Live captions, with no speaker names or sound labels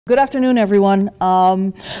Good afternoon, everyone.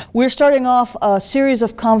 We're starting off a series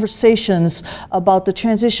of conversations about the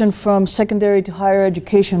transition from secondary to higher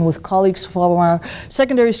education with colleagues from our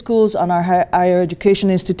secondary schools and our higher education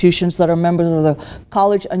institutions that are members of the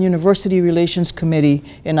College and University Relations Committee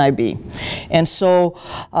in IB. And so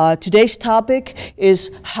today's topic is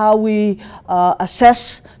how we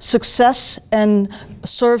assess success and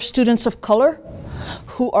serve students of color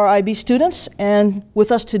who are IB students. And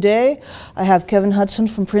with us today, I have Kevin Hudson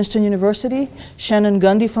from Princeton University, Shannon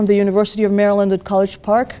Gundy from the University of Maryland at College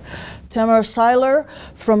Park, Tamara Siler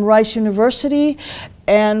from Rice University,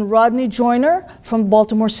 and Rodney Joyner from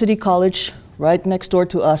Baltimore City College, right next door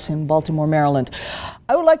to us in Baltimore, Maryland.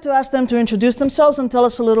 I would like to ask them to introduce themselves and tell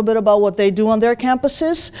us a little bit about what they do on their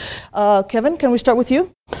campuses. Kevin, can we start with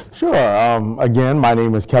you? Sure. Again, my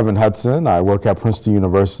name is Kevin Hudson. I work at Princeton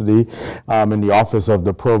University in the office of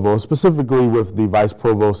the provost, specifically with the vice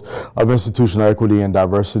provost of institutional equity and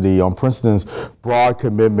diversity on Princeton's broad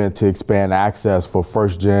commitment to expand access for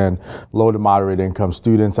first-gen, low to moderate income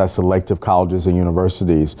students at selective colleges and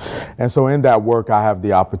universities. And so in that work, I have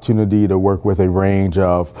the opportunity to work with a range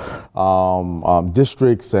of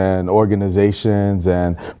districts and organizations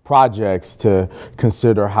and projects to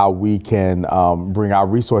consider how we can bring our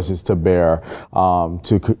resources to bear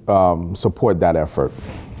to support that effort.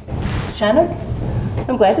 Shannon?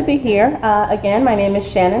 I'm glad to be here. Again, my name is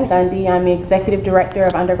Shannon Gundy. I'm the Executive Director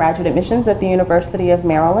of Undergraduate Admissions at the University of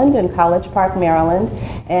Maryland in College Park, Maryland.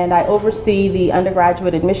 And I oversee the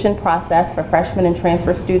undergraduate admission process for freshmen and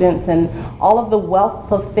transfer students and all of the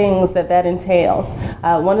wealth of things that that entails.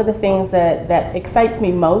 One of the things that excites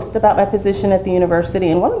me most about my position at the university,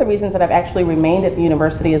 and one of the reasons that I've actually remained at the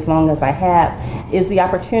university as long as I have, is the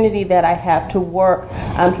opportunity that I have to work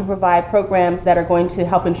to provide programs that are going to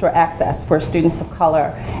help ensure access for students of color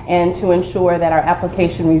and to ensure that our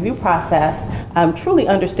application review process truly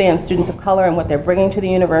understands students of color and what they're bringing to the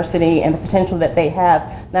university and the potential that they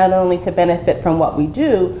have not only to benefit from what we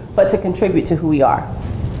do, but to contribute to who we are.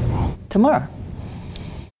 Tamara.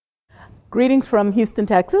 Greetings from Houston,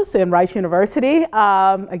 Texas, and Rice University.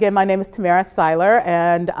 Again, my name is Tamara Siler,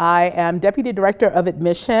 and I am Deputy Director of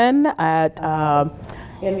Admission at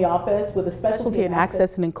in the office with a specialty in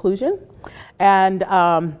access and inclusion, and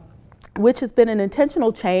which has been an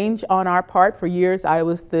intentional change on our part. For years, I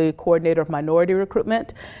was the coordinator of minority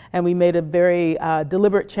recruitment, and we made a very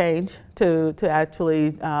deliberate change to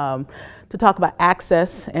actually to talk about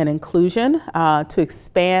access and inclusion, to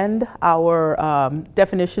expand our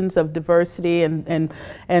definitions of diversity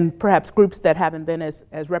and perhaps groups that haven't been as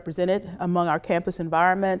represented among our campus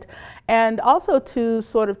environment, and also to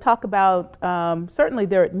sort of talk about certainly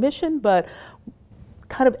their admission, but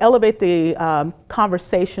kind of elevate the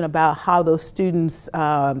conversation about how those students,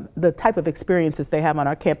 the type of experiences they have on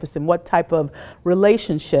our campus and what type of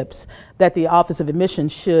relationships that the Office of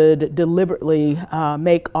Admissions should deliberately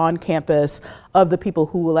make on campus of the people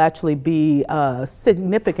who will actually be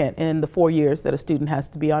significant in the 4 years that a student has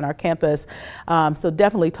to be on our campus. So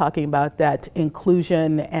definitely talking about that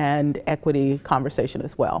inclusion and equity conversation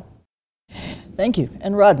as well. Thank you.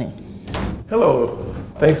 And Rodney. Hello,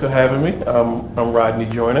 thanks for having me. I'm Rodney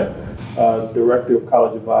Joyner, Director of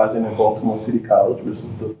College Advising at Baltimore City College, which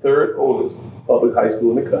is the third oldest public high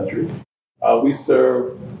school in the country. We serve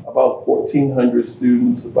about 1,400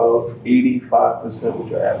 students, about 85%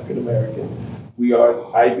 which are African American. We are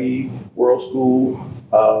an IB World School,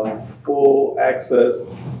 full access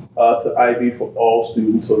to IB for all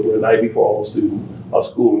students, so we're an IB for all student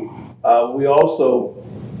school. We also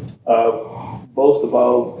boast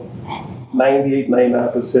about 98,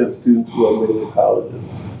 99% students who are admitted to colleges.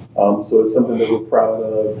 So it's something that we're proud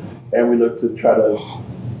of, and we look to try to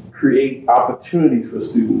create opportunities for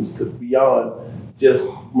students to beyond just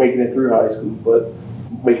making it through high school, but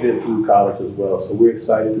making it through college as well. So we're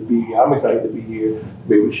excited to be here. I'm excited to be here to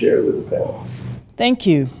be able to share it with the panel. Thank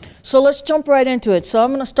you. So let's jump right into it. So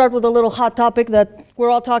I'm going to start with a little hot topic that we're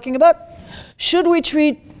all talking about. Should we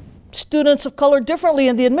treat students of color differently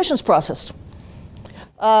in the admissions process?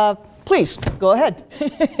 Please, go ahead.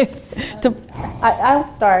 I'll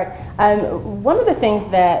start. One of the things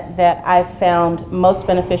that I've found most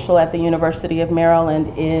beneficial at the University of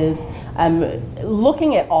Maryland is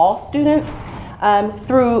looking at all students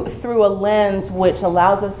through a lens which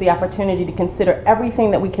allows us the opportunity to consider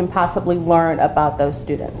everything that we can possibly learn about those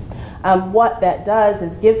students. What that does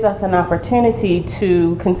is gives us an opportunity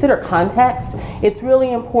to consider context. It's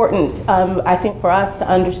really important, I think, for us to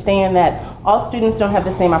understand that all students don't have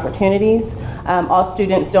the same opportunities. All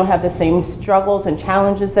students don't have the same struggles and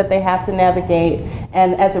challenges that they have to navigate.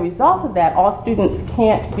 And as a result of that, all students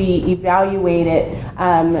can't be evaluated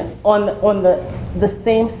on the the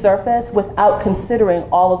same surface without considering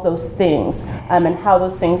all of those things and how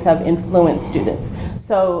those things have influenced students.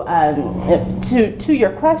 So to your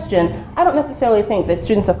question, I don't necessarily think that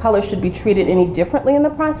students of color should be treated any differently in the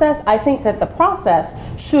process. I think that the process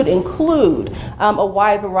should include a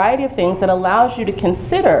wide variety of things that allows you to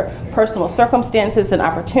consider personal circumstances and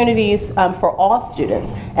opportunities for all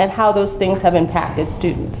students and how those things have impacted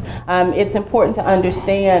students. It's important to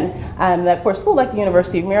understand that for a school like the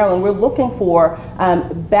University of Maryland, we're looking for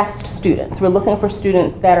best students. We're looking for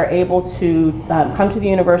students that are able to come to the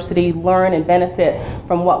university, learn and benefit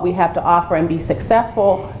from what we have to offer and be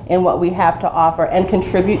successful in what we have to offer and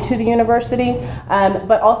contribute to the university.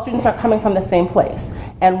 But all students are coming from the same place,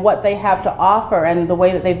 and what they have to offer and the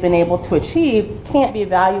way that they've been able to achieve can't be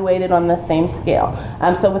evaluated on the same scale.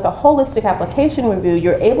 So with a holistic application review,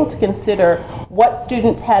 you're able to consider what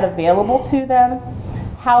students had available to them,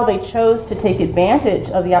 how they chose to take advantage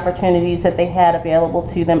of the opportunities that they had available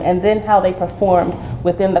to them, and then how they performed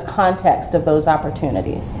within the context of those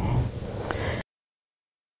opportunities.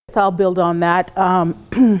 So I'll build on that.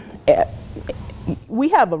 We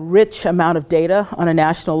have a rich amount of data on a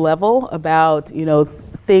national level about,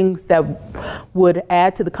 things that would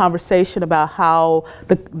add to the conversation about how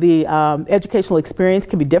the educational experience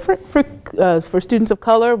can be different for students of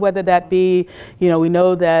color, whether that be, we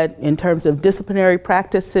know that in terms of disciplinary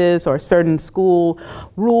practices or certain school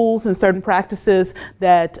rules and certain practices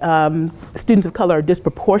that students of color are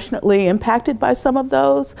disproportionately impacted by some of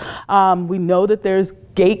those. We know that there's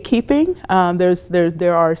gatekeeping.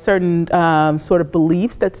 There are certain sort of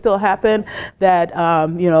beliefs that still happen that,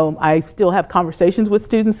 I still have conversations with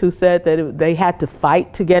students who said that they had to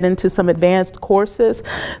fight to get into some advanced courses.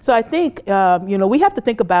 So I think, we have to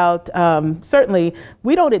think about, certainly,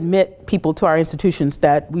 we don't admit people to our institutions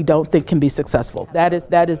that we don't think can be successful. That is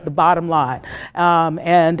the bottom line.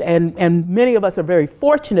 And many of us are very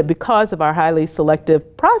fortunate because of our highly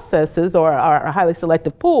selective processes or our highly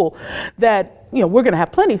selective pool that we're going to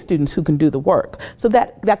have plenty of students who can do the work. So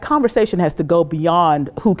that conversation has to go beyond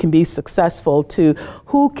who can be successful to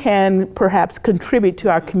who can perhaps contribute to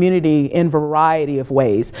our community in a variety of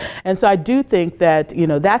ways. And so I do think that,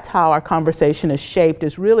 that's how our conversation is shaped,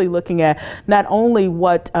 is really looking at not only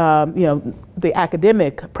what, the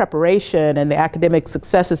academic preparation and the academic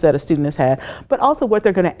successes that a student has had, but also what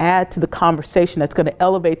they're going to add to the conversation that's going to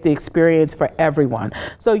elevate the experience for everyone.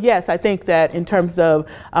 So yes, I think that in terms of,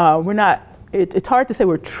 it's hard to say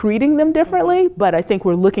we're treating them differently, but I think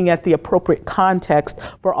we're looking at the appropriate context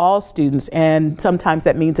for all students, and sometimes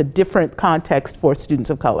that means a different context for students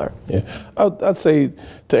of color. Yeah, I'd say,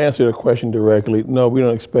 to answer your question directly, no, we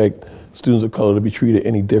don't expect students of color to be treated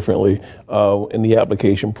any differently in the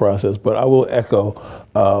application process, but I will echo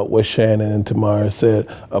what Shannon and Tamara said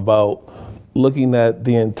about looking at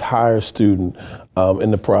the entire student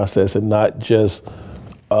in the process and not just,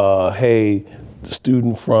 hey,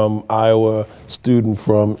 student from Iowa, student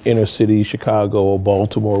from inner city, Chicago or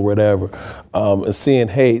Baltimore or whatever, and seeing,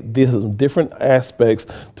 hey, there's some different aspects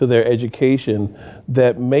to their education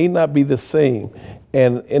that may not be the same.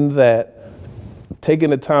 And in that, taking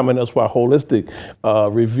the time, and that's why holistic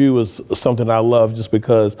review is something I love, just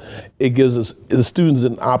because it gives us, the students,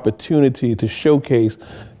 an opportunity to showcase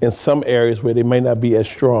in some areas where they may not be as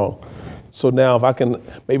strong. So now if I can,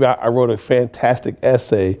 maybe I wrote a fantastic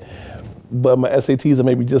essay, but my SATs are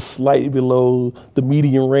maybe just slightly below the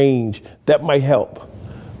median range, that might help.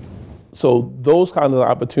 So those kind of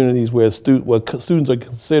opportunities where students are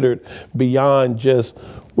considered beyond just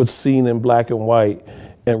what's seen in black and white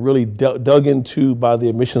and really dug into by the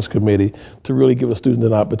admissions committee to really give a student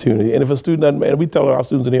an opportunity. And if a student doesn't, and we tell our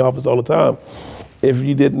students in the office all the time, if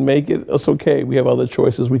you didn't make it, it's okay. We have other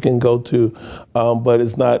choices we can go to, but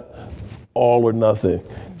it's not all or nothing.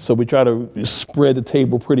 So we try to spread the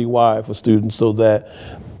table pretty wide for students so that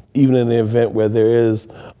even in the event where there is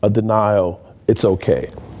a denial, it's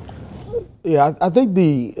okay. Yeah, I think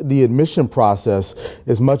the admission process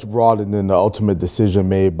is much broader than the ultimate decision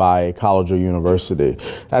made by a college or university.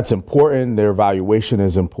 That's important. Their evaluation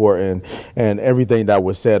is important, and everything that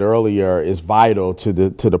was said earlier is vital to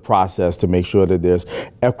the process to make sure that there's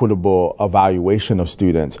equitable evaluation of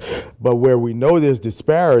students. But where we know there's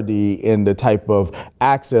disparity in the type of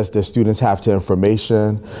access that students have to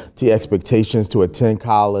information, to expectations to attend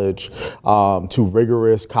college, to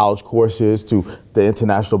rigorous college courses, to the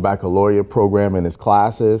International Baccalaureate program and its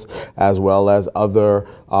classes, as well as other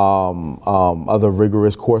other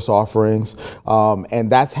rigorous course offerings.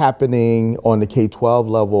 And that's happening on the K-12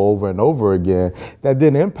 level over and over again. That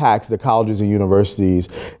then impacts the colleges and universities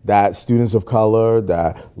that students of color,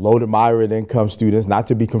 that low to moderate income students, not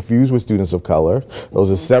to be confused with students of color, those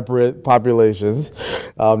are separate populations,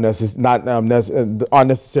 aren't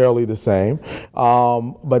necessarily the same,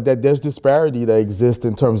 but that there's disparity that exists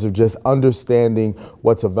in terms of just understanding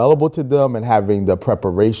what's available to them and having the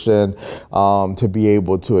preparation to be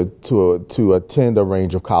able to attend a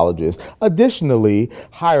range of colleges. Additionally,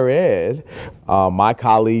 higher ed, my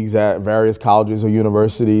colleagues at various colleges or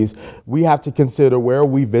universities, we have to consider where are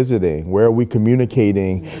we visiting, where are we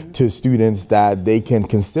communicating to students that they can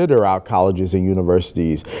consider our colleges and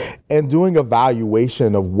universities, and doing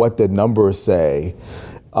evaluation of what the numbers say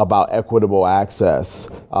about equitable access,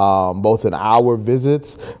 both in our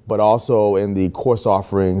visits, but also in the course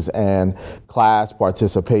offerings and class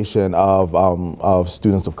participation of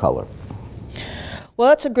students of color. Well,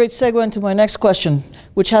 that's a great segue into my next question,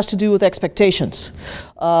 which has to do with expectations.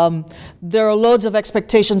 There are loads of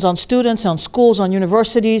expectations on students, on schools, on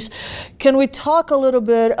universities. Can we talk a little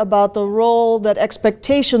bit about the role that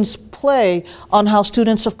expectations play on how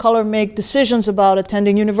students of color make decisions about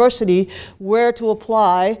attending university, where to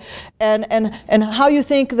apply, and how you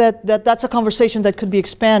think that's a conversation that could be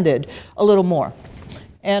expanded a little more?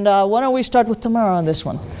 And why don't we start with Tamara on this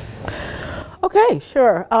one? Okay,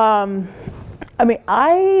 sure. I mean,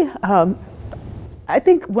 I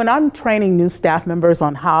think when I'm training new staff members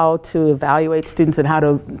on how to evaluate students and how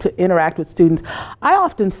to interact with students, I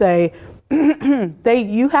often say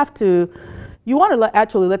you want to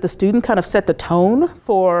actually let the student kind of set the tone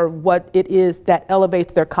for what it is that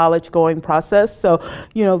elevates their college going process. So,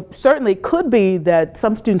 you know, certainly it could be that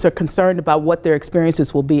some students are concerned about what their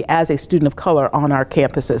experiences will be as a student of color on our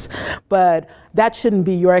campuses, but that shouldn't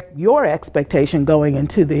be your expectation going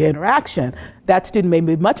into the interaction. That student may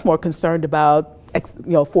be much more concerned about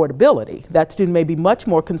affordability. That student may be much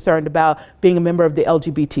more concerned about being a member of the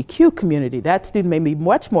LGBTQ community. That student may be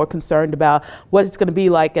much more concerned about what it's going to be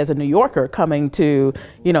like as a New Yorker coming to,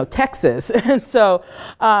 Texas. And so,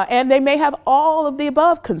 and they may have all of the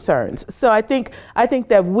above concerns. So I think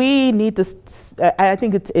that we need to, I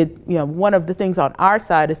think one of the things on our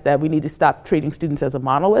side is that we need to stop treating students as a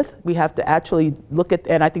monolith. We have to actually look at,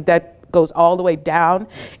 and I think that goes all the way down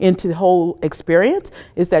into the whole experience,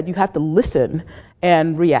 is that you have to listen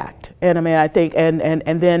and react. And I mean, I think, and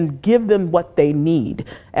then give them what they need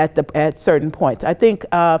at certain points. I think,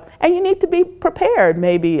 and you need to be prepared,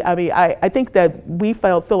 maybe. I mean, I think that we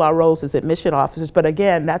fill our roles as admission officers, but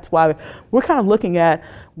again, that's why we're kind of looking at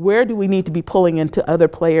where do we need to be pulling into other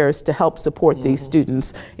players to help support these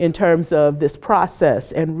students in terms of this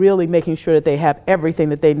process, and really making sure that they have everything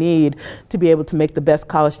that they need to be able to make the best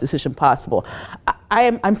college decision possible.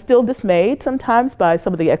 I'm still dismayed sometimes by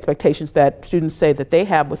some of the expectations that students say that they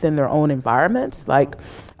have within their own environments. Like,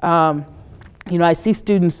 I see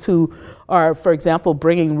students who are, for example,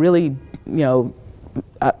 bringing really,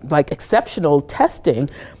 like exceptional testing,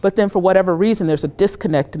 but then for whatever reason there's a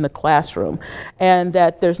disconnect in the classroom, and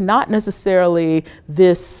that there's not necessarily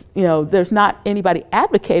this, there's not anybody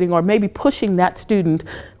advocating or maybe pushing that student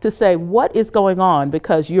to say what is going on,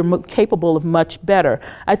 because you're capable of much better.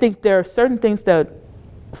 I think there are certain things that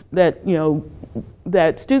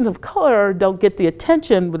students of color don't get the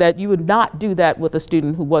attention, that you would not do that with a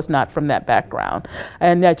student who was not from that background,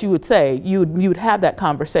 and that you would say, you would have that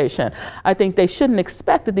conversation. I think they shouldn't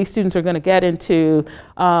expect that these students are going to get into,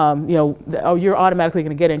 oh, you're automatically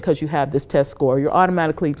going to get in because you have this test score. You're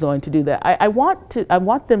automatically going to do that. I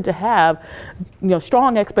want them to have,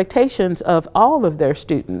 strong expectations of all of their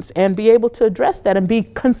students, and be able to address that and be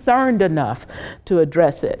concerned enough to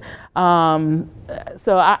address it.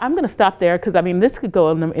 So I'm going to stop there, because I mean, this could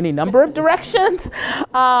go in any number of directions,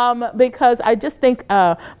 because I just think,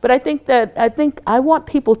 but I think I want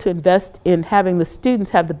people to invest in having the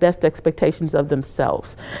students have the best expectations of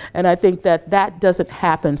themselves. And I think that doesn't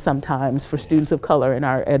happen sometimes for students of color in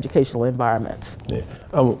our educational environments. Yeah,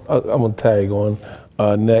 I'm going to tag on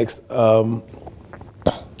next.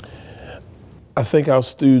 I think our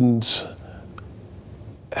students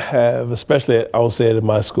have, especially I'll say it in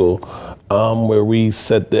my school, where we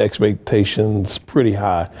set the expectations pretty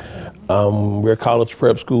high. We're a college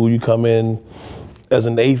prep school. You come in as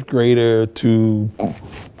an 8th grader to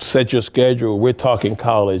set your schedule. We're talking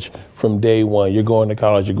college from day one. You're going to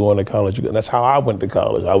college, you're going to college. That's how I went to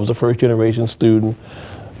college. I was a first generation student.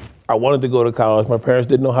 I wanted to go to college. My parents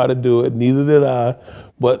didn't know how to do it, neither did I.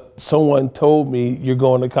 But someone told me, you're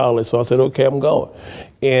going to college. So I said, okay, I'm going.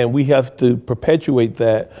 And we have to perpetuate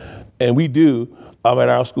that, and we do, at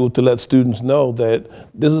our school to let students know that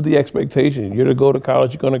this is the expectation. You're to go to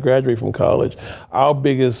college, you're going to graduate from college. Our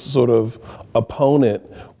biggest sort of opponent,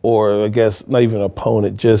 or I guess not even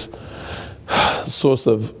opponent, just source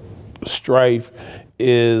of strife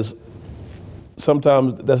is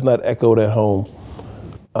sometimes that's not echoed at home.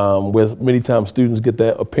 Where many times students get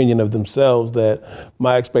that opinion of themselves that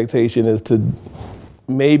my expectation is to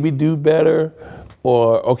maybe do better,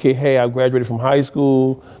 or okay, hey, I graduated from high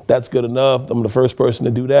school, that's good enough. I'm the first person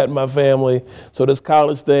to do that in my family. So this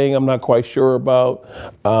college thing, I'm not quite sure about.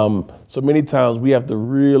 So many times we have to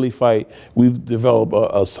really fight. We've developed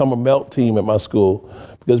a summer melt team at my school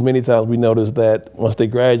because many times we notice that once they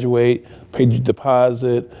graduate, paid your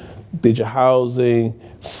deposit, did your housing,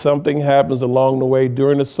 something happens along the way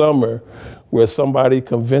during the summer where somebody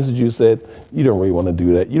convinces you, said, you don't really want to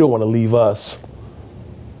do that. You don't want to leave us.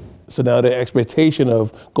 So now the expectation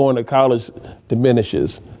of going to college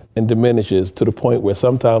diminishes and diminishes to the point where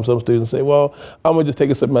sometimes some students say, well, I'm gonna just take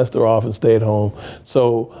a semester off and stay at home.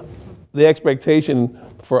 So the expectation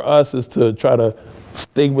for us is to try to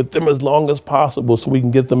stay with them as long as possible so we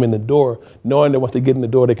can get them in the door, knowing that once they get in the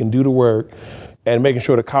door, they can do the work, and making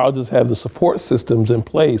sure the colleges have the support systems in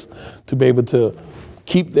place to be able to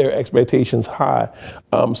keep their expectations high.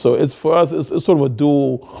 So it's for us, it's sort of a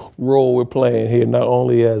dual role we're playing here, not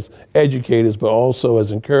only as educators, but also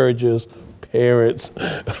as encouragers, parents,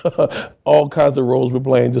 all kinds of roles we're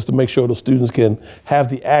playing just to make sure the students can have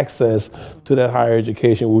the access to that higher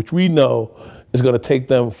education, which we know is going to take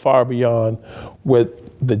them far beyond what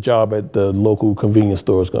the job at the local convenience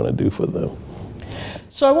store is going to do for them.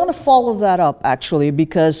 So I want to follow that up, actually,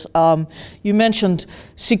 because you mentioned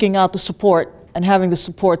seeking out the support and having the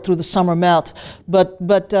support through the summer melt,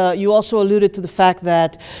 but you also alluded to the fact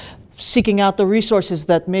that seeking out the resources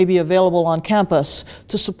that may be available on campus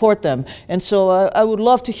to support them. And so I would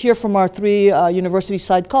love to hear from our three university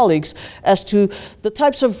side colleagues as to the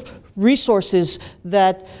types of resources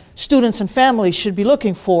that students and families should be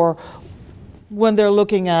looking for when they're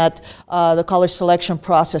looking at the college selection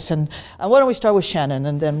process. And why don't we start with Shannon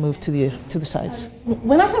and then move to the sides.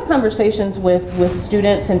 When I have conversations with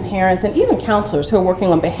students and parents and even counselors who are working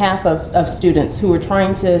on behalf of students who are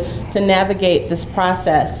trying to navigate this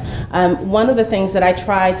process, one of the things that I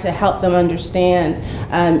try to help them understand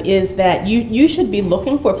is that you should be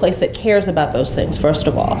looking for a place that cares about those things, first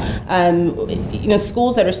of all.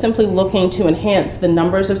 Schools that are simply looking to enhance the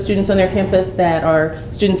numbers of students on their campus that are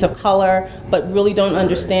students of color, but really don't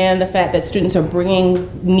understand the fact that students are bringing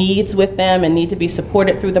needs with them and need to be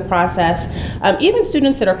supported through the process. Even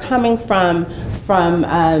students that are coming from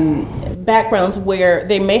backgrounds where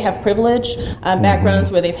they may have privilege,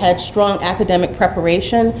 backgrounds where they've had strong academic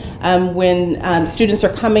preparation. When students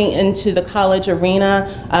are coming into the college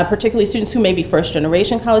arena, particularly students who may be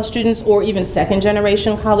first-generation college students or even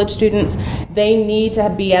second-generation college students, they need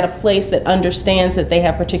to be at a place that understands that they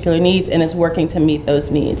have particular needs and is working to meet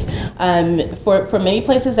those needs. For many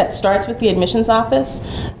places, that starts with the admissions office.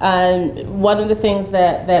 One of the things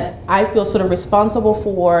that I feel sort of responsible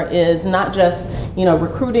for is not just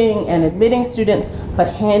recruiting and admitting students,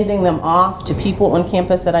 but handing them off to people on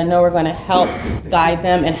campus that I know are going to help guide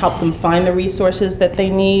them and help them find the resources that they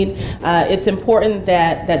need. It's important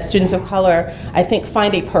that students of color, I think,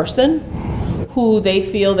 find a person who they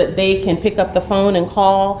feel that they can pick up the phone and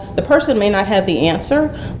call. The person may not have the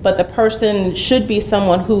answer, but the person should be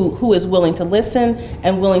someone who is willing to listen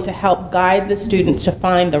and willing to help guide the students to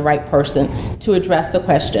find the right person to address the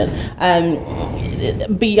question.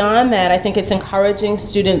 Beyond that, I think it's encouraging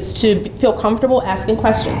students to feel comfortable asking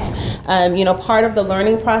questions. Part of the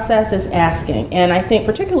learning process is asking, and I think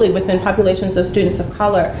particularly within populations of students of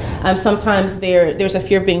color, sometimes there's a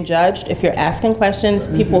fear of being judged. If you're asking questions,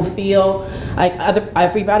 people feel like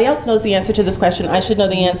everybody else knows the answer to this question, I should know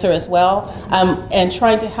the answer as well. And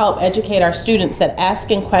trying to help educate our students that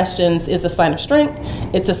asking questions is a sign of strength,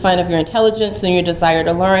 it's a sign of your intelligence and your desire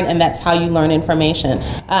to learn, and that's how you learn information.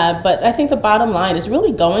 But I think the bottom line is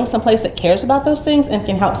really going someplace that cares about those things and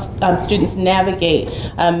can help students navigate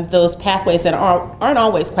those pathways that aren't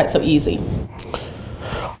always quite so easy.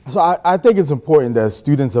 So I think it's important that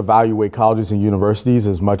students evaluate colleges and universities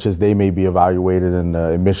as much as they may be evaluated in the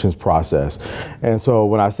admissions process. And so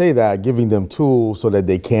when I say that, giving them tools so that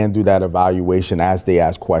they can do that evaluation as they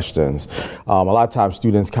ask questions. A lot of times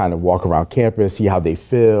students kind of walk around campus, see how they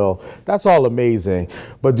feel. That's all amazing.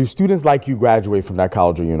 But do students like you graduate from that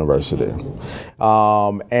college or university?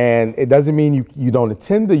 And it doesn't mean you don't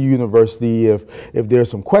attend the university if there's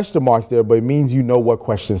some question marks there, but it means you know what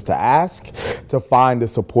questions to ask to find the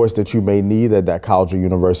support supports that you may need at that college or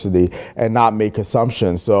university and not make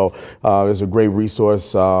assumptions. So there's a great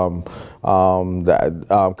resource,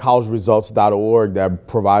 collegeresults.org, that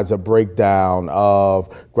provides a breakdown of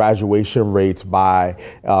graduation rates by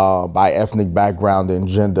ethnic background and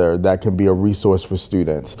gender. That can be a resource for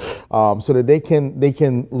students, so that they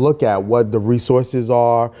can look at what the resources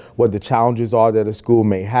are, what the challenges are that a school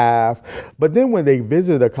may have. But then when they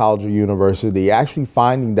visit a college or university, actually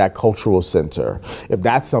finding that cultural center, if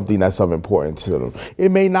that's something that's of importance to them.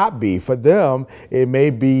 It may not be. For them, it may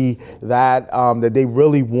be that that they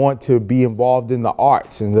really want to be involved in the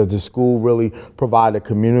arts, and that the school really provide a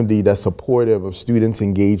community that's supportive of students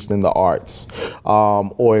engaged in the arts,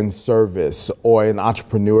 or in service, or in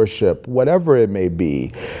entrepreneurship, whatever it may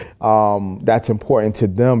be. That's important to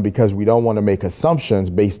them, because we don't want to make assumptions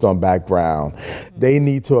based on background. They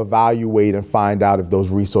need to evaluate and find out if those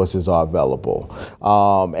resources are available.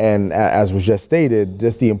 And as was just stated,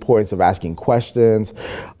 just the importance of asking questions.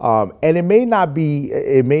 And it may not be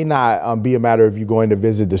a matter of you going to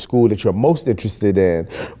visit the school that you're most interested in,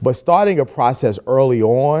 but starting a process early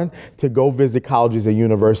on to go visit colleges and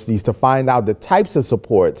universities to find out the types of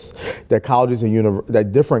supports that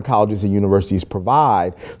different colleges and universities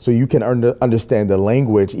provide, so you can understand the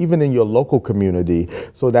language, even in your local community,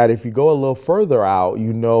 so that if you go a little further out,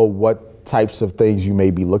 you know what types of things you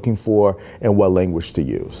may be looking for and what language to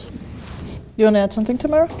use. You want to add something,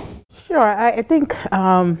 Tamara? Sure. I think,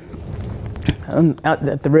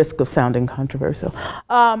 at the risk of sounding controversial,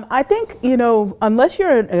 I think, unless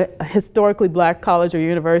you're a historically black college or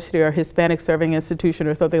university or Hispanic serving institution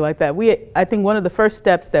or something like that, I think one of the first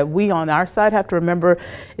steps that we on our side have to remember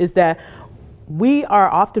is that we are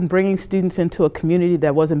often bringing students into a community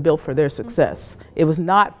that wasn't built for their success. It was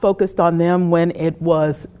not focused on them when it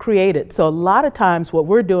was created. So a lot of times what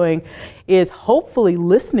we're doing is hopefully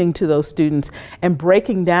listening to those students and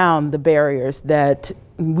breaking down the barriers that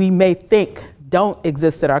we may think don't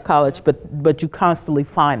exist at our college, but you constantly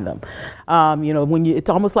find them. It's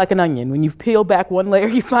almost like an onion. When you peel back one layer,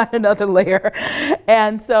 you find another layer.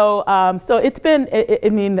 And so it's been,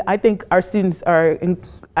 I think our students are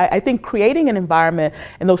I think creating an environment,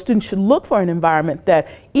 and those students should look for an environment that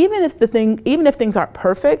even if things aren't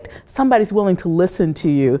perfect, somebody's willing to listen to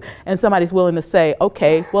you, and somebody's willing to say,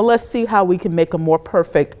 okay, well, let's see how we can make a more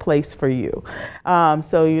perfect place for you.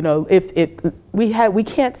 We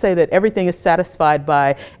can't say that everything is satisfied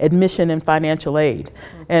by admission and financial aid.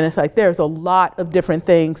 And it's like there's a lot of different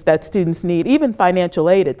things that students need. Even financial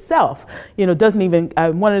aid itself, doesn't even,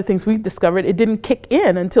 one of the things we've discovered, it didn't kick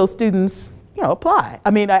in until students apply.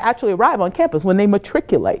 I actually arrive on campus when they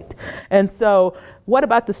matriculate. And so what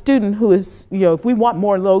about the student who is, if we want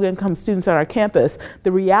more low-income students on our campus,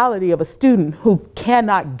 the reality of a student who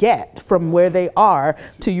cannot get from where they are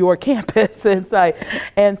to your campus.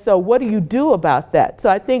 And so what do you do about that?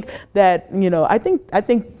 So I think that,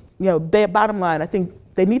 bottom line, I think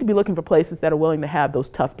they need to be looking for places that are willing to have those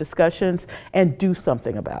tough discussions and do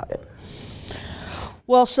something about it.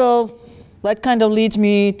 Well, so that kind of leads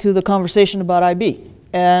me to the conversation about IB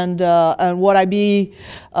and what IB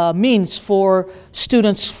means for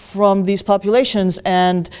students from these populations,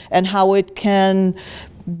 and how it can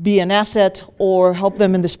be an asset or help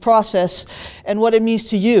them in this process, and what it means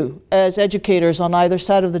to you as educators on either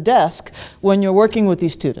side of the desk when you're working with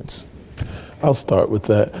these students. I'll start with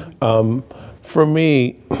that. For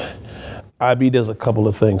me, IB does a couple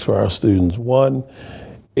of things for our students. One,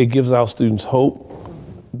 it gives our students hope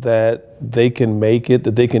that they can make it,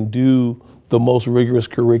 that they can do the most rigorous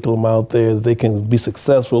curriculum out there, that they can be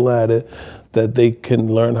successful at it, that they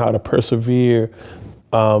can learn how to persevere.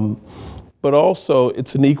 But also,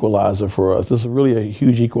 it's an equalizer for us. This is really a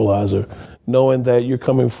huge equalizer, knowing that you're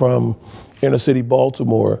coming from inner city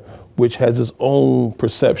Baltimore, which has its own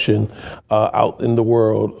perception out in the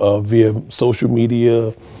world via social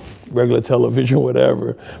media, regular television,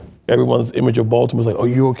 whatever. Everyone's image of Baltimore is like, oh,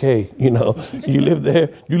 you okay? You live there,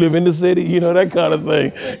 you live in the city, that kind of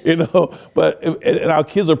thing, But and our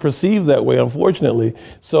kids are perceived that way, unfortunately.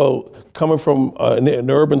 So coming from an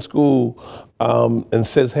urban school and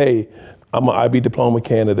says, hey, I'm an IB diploma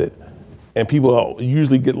candidate, and people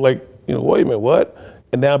usually get like, wait a minute, what?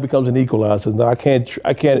 And now it becomes an equalizer. Now I can't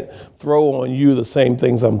throw on you the same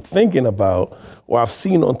things I'm thinking about or I've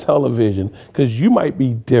seen on television, because you might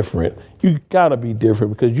be different. You gotta be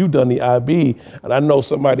different because you've done the IB, and I know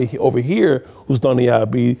somebody over here who's done the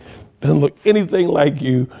IB doesn't look anything like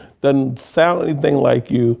you, doesn't sound anything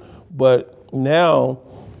like you, but now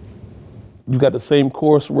you've got the same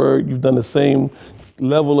coursework, you've done the same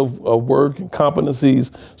level of work and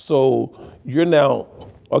competencies, so you're now,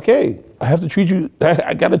 okay, I have to treat you,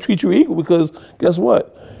 I gotta treat you equal, because guess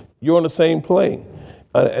what? you're on the same plane.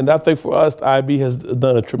 And I think for us, the IB has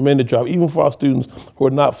done a tremendous job, even for our students who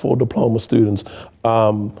are not full diploma students.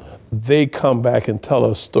 They come back and tell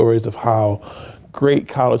us stories of how great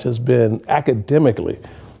college has been academically,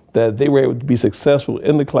 that they were able to be successful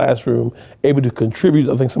in the classroom, able to contribute,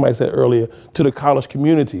 I think somebody said earlier, to the college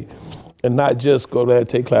community, and not just go there,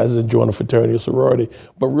 take classes and join a fraternity or sorority,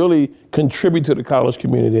 but really contribute to the college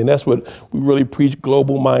community. And that's what we really preach,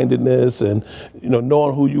 global mindedness and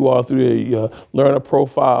knowing who you are through your learner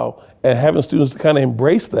profile and having students to kind of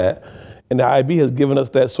embrace that. And the IB has given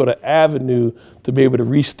us that sort of avenue to be able to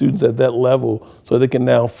reach students at that level so they can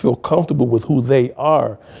now feel comfortable with who they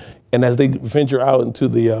are. And as they venture out into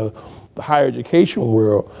the higher education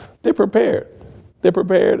world, they're prepared. They're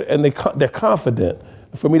prepared and they're confident.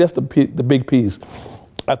 For me, that's the big piece.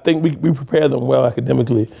 I think we prepare them well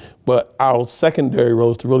academically, but our secondary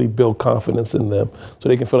role is to really build confidence in them so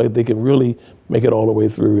they can feel like they can really make it all the way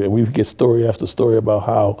through. And we get story after story about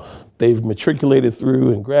how they've matriculated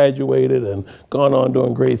through and graduated and gone on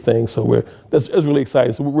doing great things. So that's really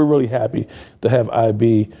exciting. So we're really happy to have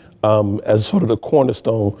IB as sort of the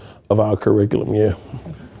cornerstone of our curriculum, yeah.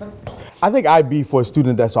 I think IB, for a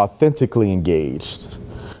student that's authentically engaged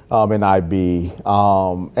in IB,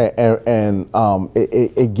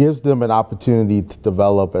 it gives them an opportunity to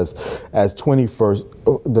develop as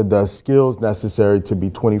 21st, the skills necessary to be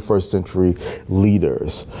 21st century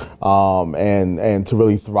leaders, and to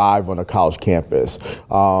really thrive on a college campus,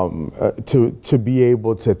 to be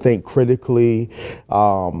able to think critically,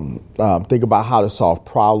 think about how to solve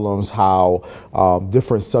problems, how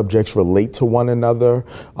different subjects relate to one another,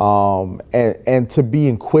 and to be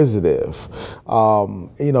inquisitive.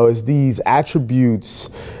 It's these attributes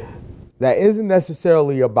that isn't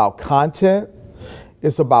necessarily about content.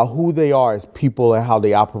 It's about who they are as people and how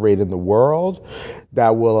they operate in the world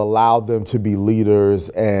that will allow them to be leaders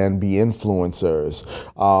and be influencers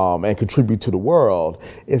and contribute to the world.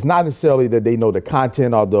 It's not necessarily that they know the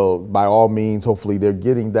content, although by all means, hopefully they're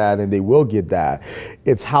getting that and they will get that.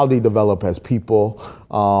 It's how they develop as people.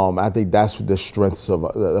 I think that's one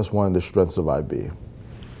of the strengths of IB.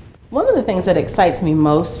 One of the things that excites me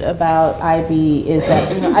most about IB is that,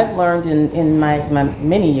 I've learned in my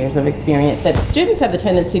many years of experience that students have the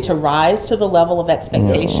tendency to rise to the level of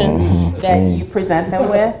expectation that you present them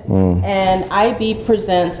with. And IB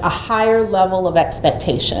presents a higher level of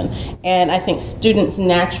expectation. And I think students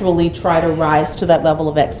naturally try to rise to that level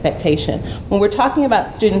of expectation. When we're talking about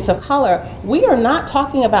students of color, we are not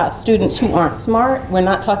talking about students who aren't smart. We're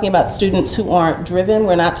not talking about students who aren't driven.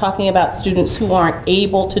 We're not talking about students who aren't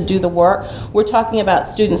able to do the work. We're talking about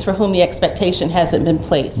students for whom the expectation hasn't been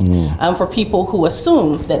placed, for people who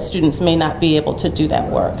assume that students may not be able to do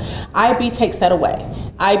that work. IB takes that away.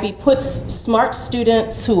 IB puts smart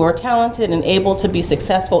students who are talented and able to be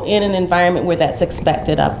successful in an environment where that's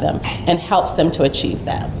expected of them and helps them to achieve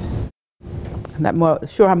that. I'm not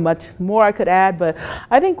sure how much more I could add, but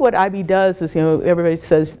I think what IB does is, everybody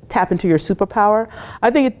says tap into your superpower. I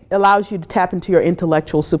think it allows you to tap into your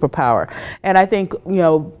intellectual superpower. And I think, in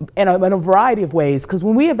a variety of ways, because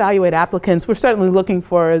when we evaluate applicants, we're certainly looking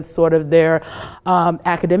for sort of their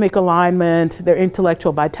academic alignment, their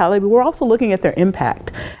intellectual vitality, but we're also looking at their impact.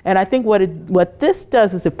 And I think what this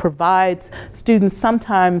does is it provides students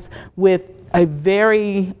sometimes with a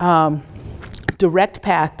very direct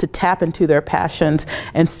path to tap into their passions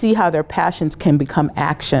and see how their passions can become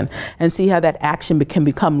action and see how that action can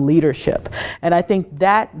become leadership. And I think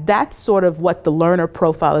that's sort of what the learner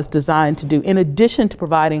profile is designed to do, in addition to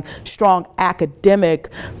providing strong academic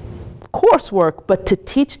coursework, but to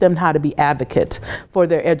teach them how to be advocates for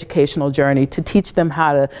their educational journey, to teach them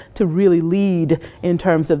how to really lead in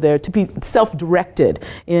terms of to be self-directed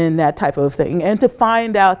in that type of thing, and to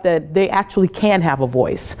find out that they actually can have a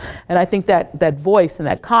voice. And I think that voice and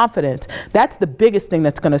that confidence, that's the biggest thing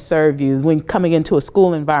that's going to serve you when coming into a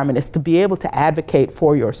school environment, is to be able to advocate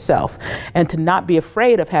for yourself and to not be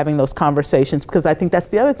afraid of having those conversations, because I think that's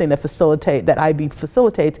the other thing that IB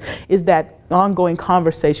facilitates, is that ongoing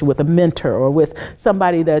conversation with a mentor or with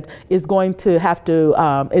somebody that is going to have to,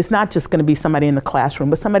 it's not just going to be somebody in the classroom,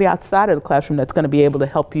 but somebody outside of the classroom that's going to be able to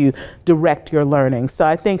help you direct your learning. So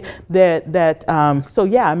I think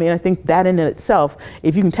I think that in itself,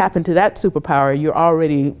 if you can tap into that superpower, you're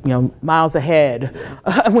already, miles ahead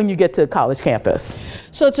when you get to a college campus.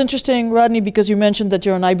 So it's interesting, Rodney, because you mentioned that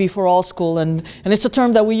you're an IB for all school, and it's a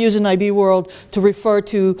term that we use in IB world to refer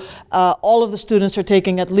to all of the students are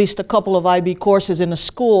taking at least a couple of IB courses in a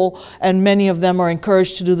school, and many of them are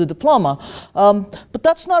encouraged to do the diploma. But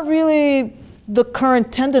that's not really the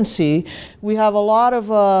current tendency. We have a lot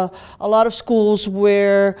of schools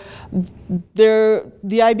where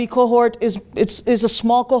the IB cohort is a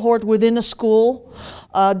small cohort within a school.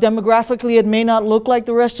 Demographically, it may not look like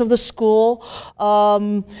the rest of the school.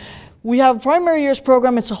 We have a primary years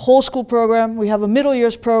program, it's a whole school program. We have a middle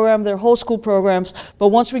years program, they're whole school programs. But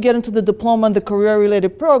once we get into the diploma and the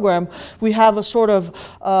career-related program, we have a sort of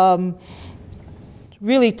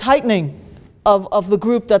really tightening of the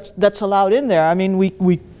group that's allowed in there. I mean,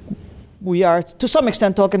 we are to some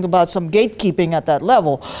extent talking about some gatekeeping at that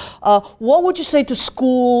level. What would you say to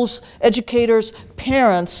schools, educators,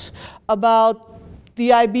 parents about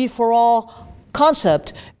the IB for all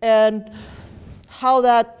concept and how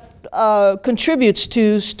that contributes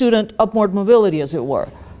to student upward mobility, as it were?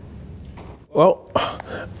 Well,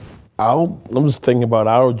 I'm just thinking about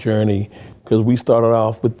our journey, because we started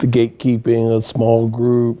off with the gatekeeping, a small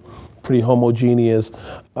group, pretty homogeneous,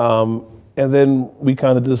 and then we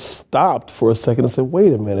kind of just stopped for a second and said,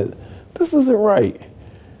 wait a minute, this isn't right.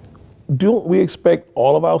 Don't we expect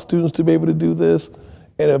all of our students to be able to do this?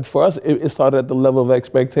 And for us, it started at the level of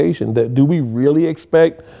expectation, that do we really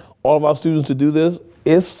expect all of our students to do this?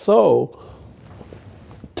 If so,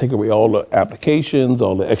 take away all the applications,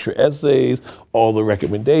 all the extra essays, all the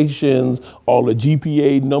recommendations, all the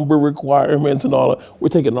GPA number requirements and all that. We're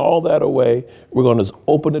taking all that away. We're going to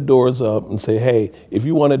open the doors up and say, hey, if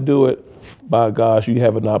you want to do it, by gosh, you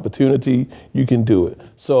have an opportunity, you can do it.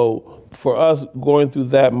 So for us, going through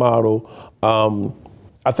that model,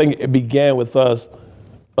 I think it began with us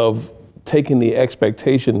of taking the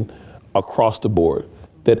expectation across the board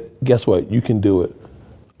that, guess what, you can do it.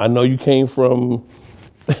 I know you came from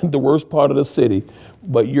the worst part of the city,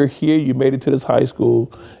 but you're here, you made it to this high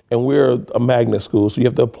school, and we're a magnet school, so you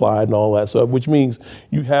have to apply and all that stuff, which means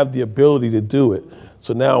you have the ability to do it.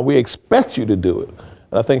 So now we expect you to do it.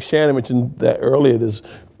 And I think Shannon mentioned that earlier, this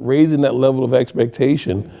raising that level of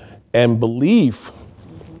expectation and belief,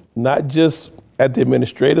 not just at the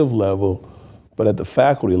administrative level, but at the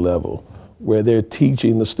faculty level, where they're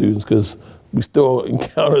teaching the students, because we still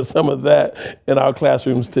encounter some of that in our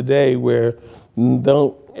classrooms today, where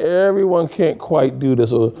everyone can't quite do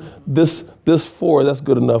this, or this 4, that's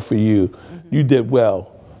good enough for you. Mm-hmm. You did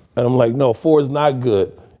well. And I'm like, no, 4 is not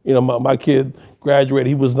good. You know, my kid graduated,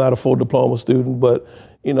 he was not a full diploma student, but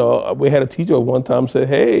you know, we had a teacher one time say,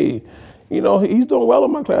 hey, you know, he's doing well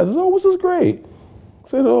in my class. I said, oh, this is great. I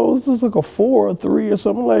said, oh, this is like a 4 or 3 or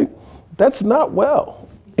something. Like, that's not well.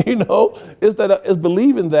 You know, it's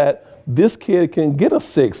believing that this kid can get a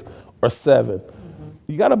 6 or 7. Mm-hmm.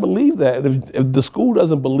 You got to believe that. If the school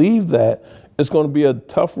doesn't believe that, it's going to be a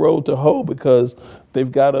tough road to hoe, because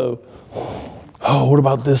they've got to, oh, what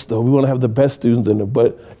about this though? We want to have the best students in there,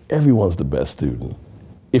 but everyone's the best student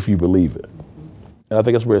if you believe it. And I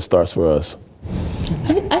think that's where it starts for us.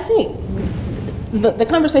 I think the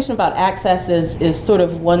conversation about access is sort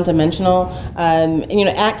of one-dimensional. You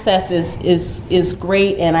know, access is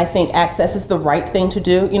great, and I think access is the right thing to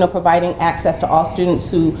do. You know, providing access to all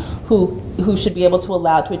students who should be able to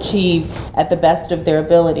allow to achieve at the best of their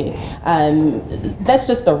ability. That's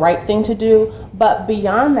just the right thing to do. But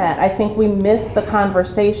beyond that, I think we miss the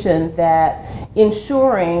conversation that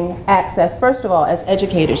ensuring access, first of all, as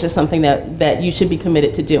educators, is something that you should be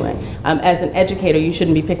committed to doing. As an educator, you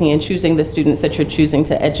shouldn't be picking and choosing the students that you're choosing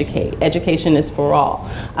to educate. Education is for all.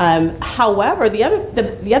 However, the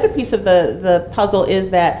other piece of the puzzle is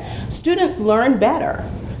that students learn better.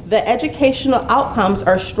 The educational outcomes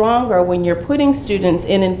are stronger when you're putting students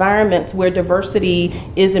in environments where diversity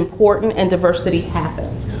is important and diversity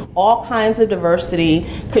happens. All kinds of diversity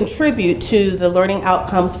contribute to the learning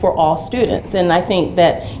outcomes for all students. And I think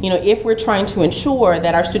that, you know, if we're trying to ensure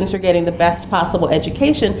that our students are getting the best possible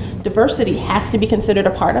education, diversity has to be considered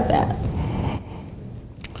a part of that.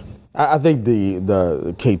 I think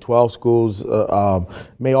the K-12 schools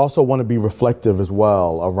may also want to be reflective as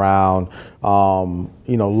well around,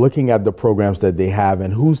 you know, looking at the programs that they have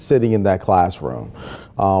and who's sitting in that classroom.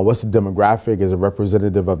 What's the demographic? Is it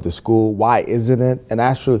representative of the school? Why isn't it? And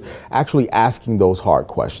actually asking those hard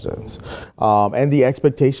questions. And the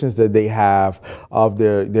expectations that they have of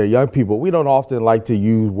their young people. We don't often like to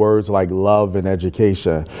use words like love and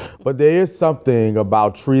education, but there is something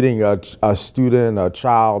about treating a student, a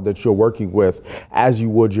child that you're working with as you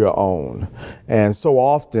would your own. And so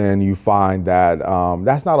often you find that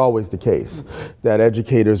that's not always the case, that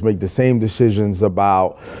educators make the same decisions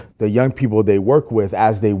about the young people they work with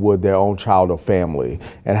as they would their own child or family,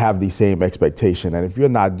 and have the same expectation. And if you're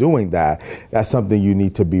not doing that, that's something you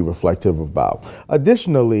need to be reflective about.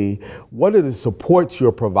 Additionally, what are the supports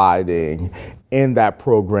you're providing in that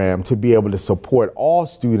program to be able to support all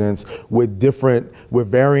students with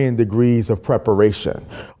varying degrees of preparation.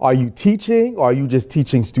 Are you teaching, or are you just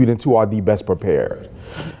teaching students who are the best prepared?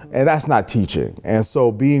 And that's not teaching. And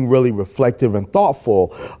so being really reflective and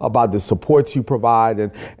thoughtful about the supports you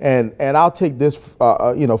provide, and I'll take this,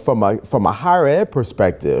 from a higher ed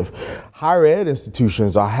perspective. Higher ed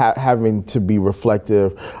institutions are having to be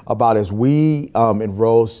reflective about, as we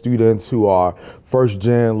enroll students who are first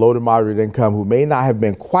gen, low to moderate income, who may not have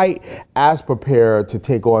been quite as prepared to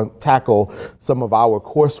tackle some of our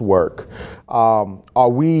coursework. Are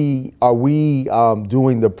we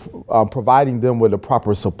providing them with the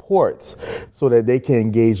proper supports so that they can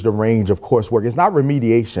engage the range of coursework? It's not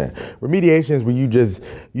remediation. Remediation is when you just,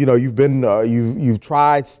 you've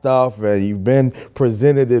tried stuff and you've been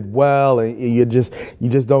presented it well, and you just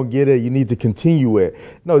don't get it. You need to continue it.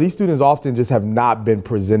 No, these students often just have not been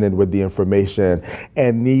presented with the information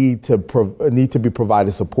and need to be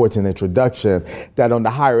provided supports and introduction. That on the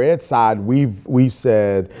higher ed side, we've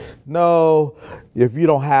said, no, if you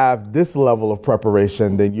don't have this level of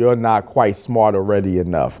preparation, then you're not quite smart or ready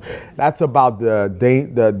enough. That's about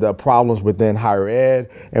the problems within higher ed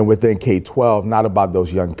and within K-12, not about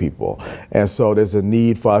those young people. And so there's a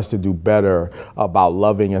need for us to do better about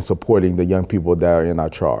loving and supporting the young people that are in our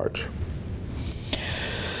charge.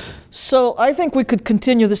 So I think we could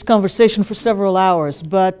continue this conversation for several hours,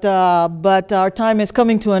 but our time is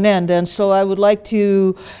coming to an end, and so I would like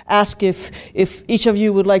to ask if each of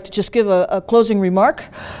you would like to just give a closing remark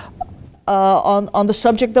on the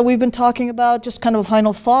subject that we've been talking about, just kind of a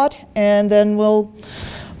final thought, and then we'll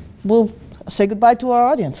say goodbye to our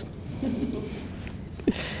audience.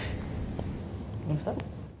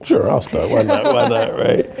 Sure, I'll start. Why not? Why not?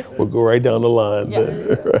 Right? We'll go right down the line. Yeah. Then,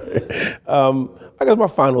 right? I guess my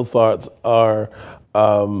final thoughts are,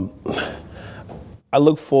 I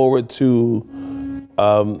look forward to,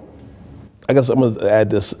 I guess I'm going to add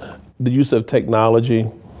this, the use of technology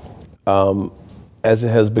as it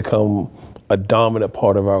has become a dominant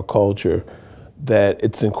part of our culture, that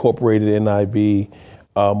it's incorporated in IB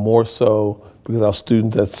more so because our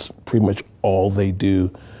students, that's pretty much all they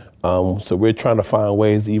do. So we're trying to find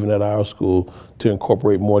ways, even at our school, to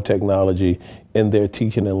incorporate more technology in their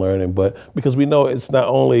teaching and learning. But because we know it's not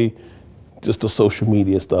only just the social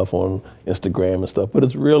media stuff on Instagram and stuff, but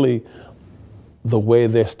it's really the way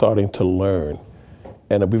they're starting to learn.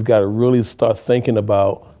 And we've got to really start thinking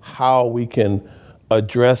about how we can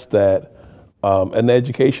address that at an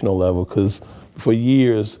educational level, because for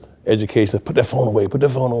years, education, put that phone away, but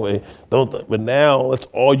now that's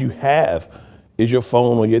all you have is your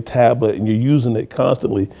phone or your tablet, and you're using it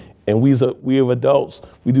constantly. And we as adults,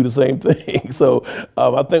 we do the same thing. So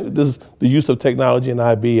I think the use of technology in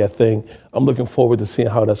IB, I think I'm looking forward to seeing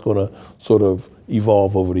how that's going to sort of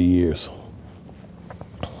evolve over the years.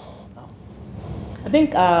 I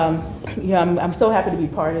think, I'm so happy to be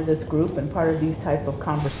part of this group and part of these type of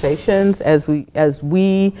conversations as we,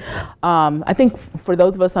 I think for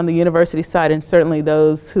those of us on the university side, and certainly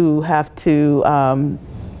those who have to,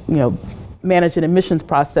 manage an admissions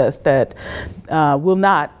process that will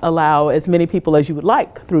not allow as many people as you would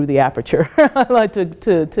like through the aperture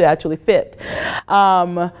to actually fit.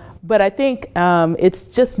 But I think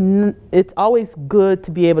it's always good to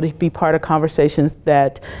be able to be part of conversations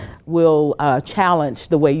that will challenge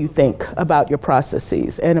the way you think about your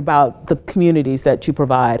processes and about the communities that you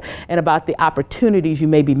provide and about the opportunities you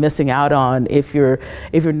may be missing out on if you're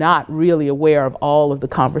not really aware of all of the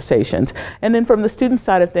conversations. And then from the student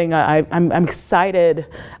side of things, I'm excited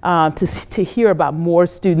to hear about more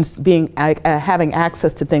students having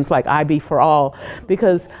access to things like IB for All,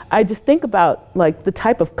 because I just think about like the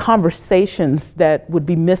type of conversations that would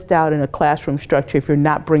be missed out in a classroom structure if you're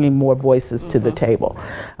not bringing more voices to the table.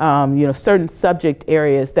 Certain subject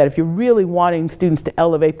areas that if you're really wanting students to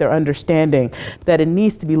elevate their understanding, that it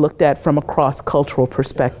needs to be looked at from a cross-cultural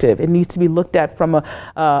perspective. It needs to be looked at from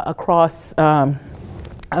a cross,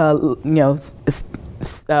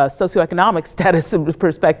 socioeconomic status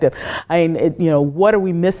perspective. I mean, what are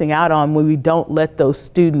we missing out on when we don't let those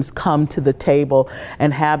students come to the table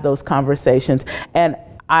and have those conversations? And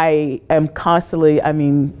I am constantly,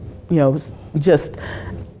 just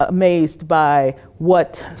amazed by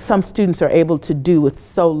what some students are able to do with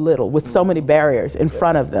so little, with so many barriers in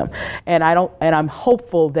front of them. And I'm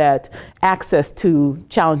hopeful that access to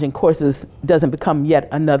challenging courses doesn't become yet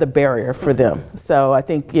another barrier for them. So I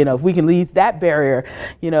think, if we can ease that barrier,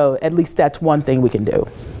 at least that's one thing we can do.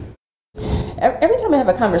 Every time anytime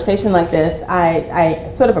I have a conversation like this, I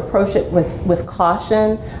sort of approach it with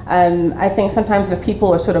caution. I think sometimes if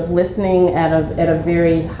people are sort of listening at a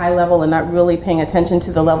very high level and not really paying attention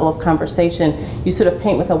to the level of conversation, you sort of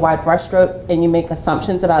paint with a wide brushstroke and you make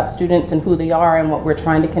assumptions about students and who they are and what we're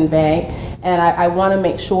trying to convey. And I want to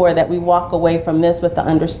make sure that we walk away from this with the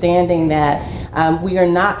understanding that we are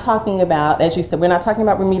not talking about, as you said, we're not talking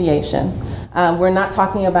about remediation. We're not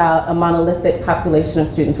talking about a monolithic population of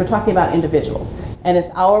students. We're talking about individuals. And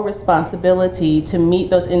it's our responsibility to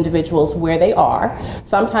meet those individuals where they are.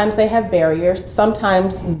 Sometimes they have barriers.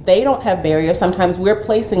 Sometimes they don't have barriers. Sometimes we're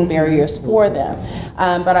placing barriers for them.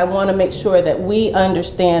 But I want to make sure that we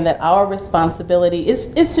understand that our responsibility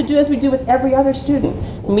is to do as we do with every other student.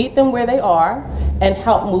 Meet them where they are and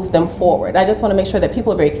help move them forward. I just want to make sure that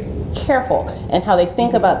people are very careful in how they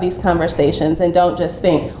think about these conversations and don't just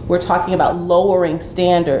think we're talking about lowering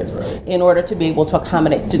standards in order to be able to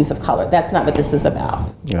accommodate students of color. That's not what this is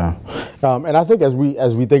about. Yeah, and I think as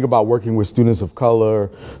we think about working with students of color,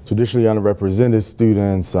 traditionally underrepresented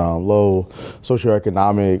students, low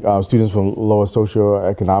socioeconomic students from lower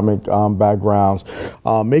socioeconomic backgrounds,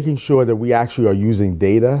 making sure that we actually are using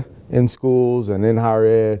data in schools and in higher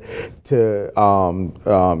ed to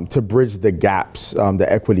bridge the gaps, the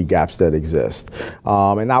equity gaps that exist,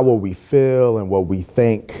 and not what we feel and what we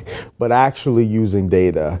think, but actually using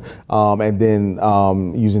data, and then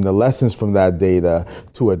using the lessons from that data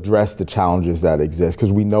to address the challenges that exist,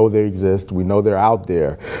 because we know they exist, we know they're out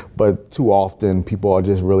there, but too often people are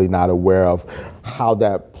just really not aware of how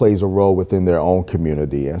that plays a role within their own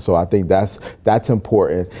community. And so I think that's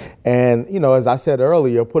important. And, you know, as I said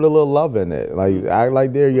earlier, put a little love in it. Like, act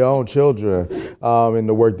like they're your own children in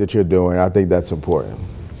the work that you're doing. I think that's important.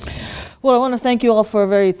 Well, I want to thank you all for a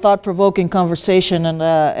very thought-provoking conversation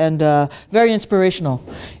and very inspirational.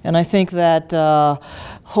 And I think that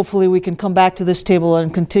hopefully we can come back to this table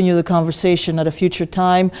and continue the conversation at a future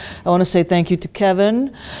time. I want to say thank you to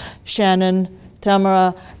Kevin, Shannon,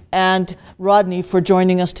 Tamara, and Rodney for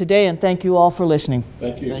joining us today, and thank you all for listening.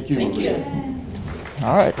 Thank you. Thank you.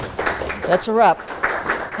 All right, that's a wrap.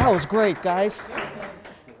 That was great, guys.